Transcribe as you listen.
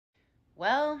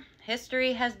Well,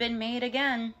 history has been made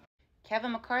again.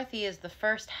 Kevin McCarthy is the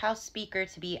first House Speaker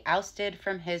to be ousted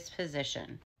from his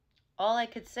position. All I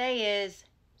could say is,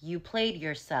 you played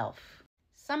yourself.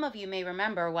 Some of you may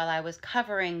remember while I was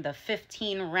covering the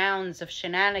 15 rounds of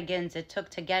shenanigans it took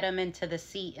to get him into the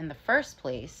seat in the first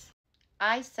place,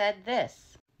 I said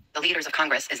this. The leaders of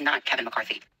Congress is not Kevin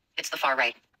McCarthy. It's the far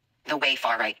right. The way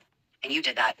far right. And you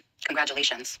did that.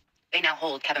 Congratulations. They now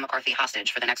hold Kevin McCarthy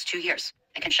hostage for the next 2 years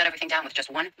and can shut everything down with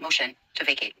just one motion to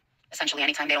vacate. Essentially,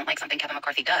 anytime they don't like something Kevin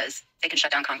McCarthy does, they can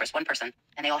shut down Congress, one person,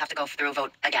 and they all have to go through a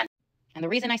vote again. And the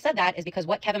reason I said that is because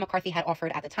what Kevin McCarthy had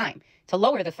offered at the time, to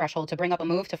lower the threshold to bring up a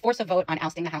move to force a vote on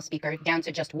ousting the House Speaker down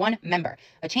to just 1 member,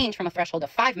 a change from a threshold of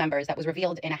 5 members that was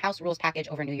revealed in a House rules package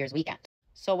over New Year's weekend.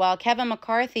 So while Kevin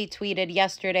McCarthy tweeted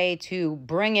yesterday to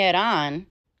bring it on,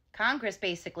 Congress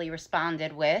basically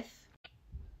responded with,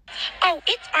 "Oh,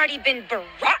 it's already been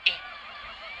brought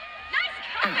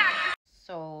in."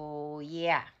 So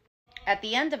yeah. At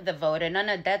the end of the vote, an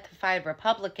unidentified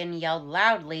Republican yelled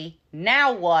loudly,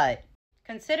 "Now what?"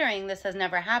 Considering this has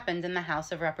never happened in the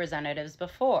House of Representatives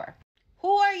before. Who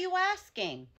are you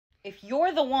asking? If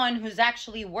you're the one who's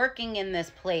actually working in this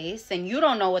place and you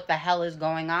don't know what the hell is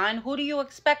going on, who do you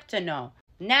expect to know?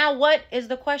 Now what is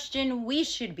the question we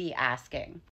should be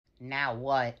asking? Now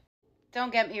what?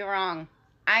 Don't get me wrong.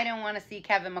 I didn't want to see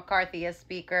Kevin McCarthy as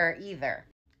Speaker either.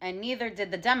 And neither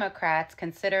did the Democrats,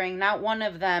 considering not one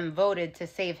of them voted to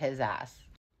save his ass.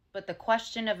 But the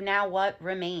question of now what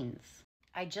remains.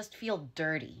 I just feel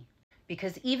dirty.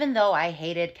 Because even though I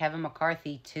hated Kevin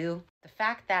McCarthy too, the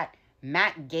fact that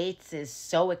Matt Gaetz is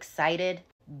so excited,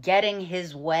 getting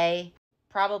his way,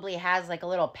 probably has like a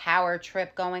little power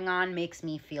trip going on, makes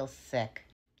me feel sick.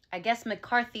 I guess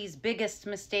McCarthy's biggest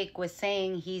mistake was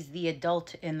saying he's the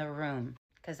adult in the room.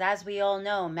 Because as we all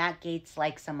know, Matt Gaetz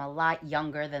likes him a lot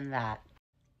younger than that.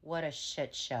 What a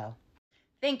shit show.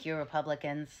 Thank you,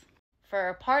 Republicans. For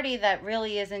a party that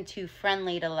really isn't too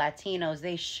friendly to Latinos,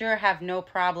 they sure have no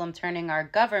problem turning our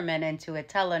government into a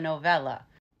telenovela.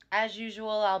 As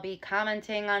usual, I'll be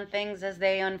commenting on things as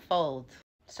they unfold.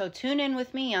 So tune in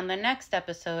with me on the next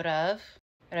episode of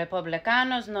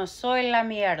Republicanos no soy la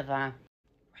mierda.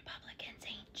 Republicans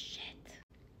ain't shit.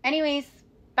 Anyways,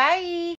 bye!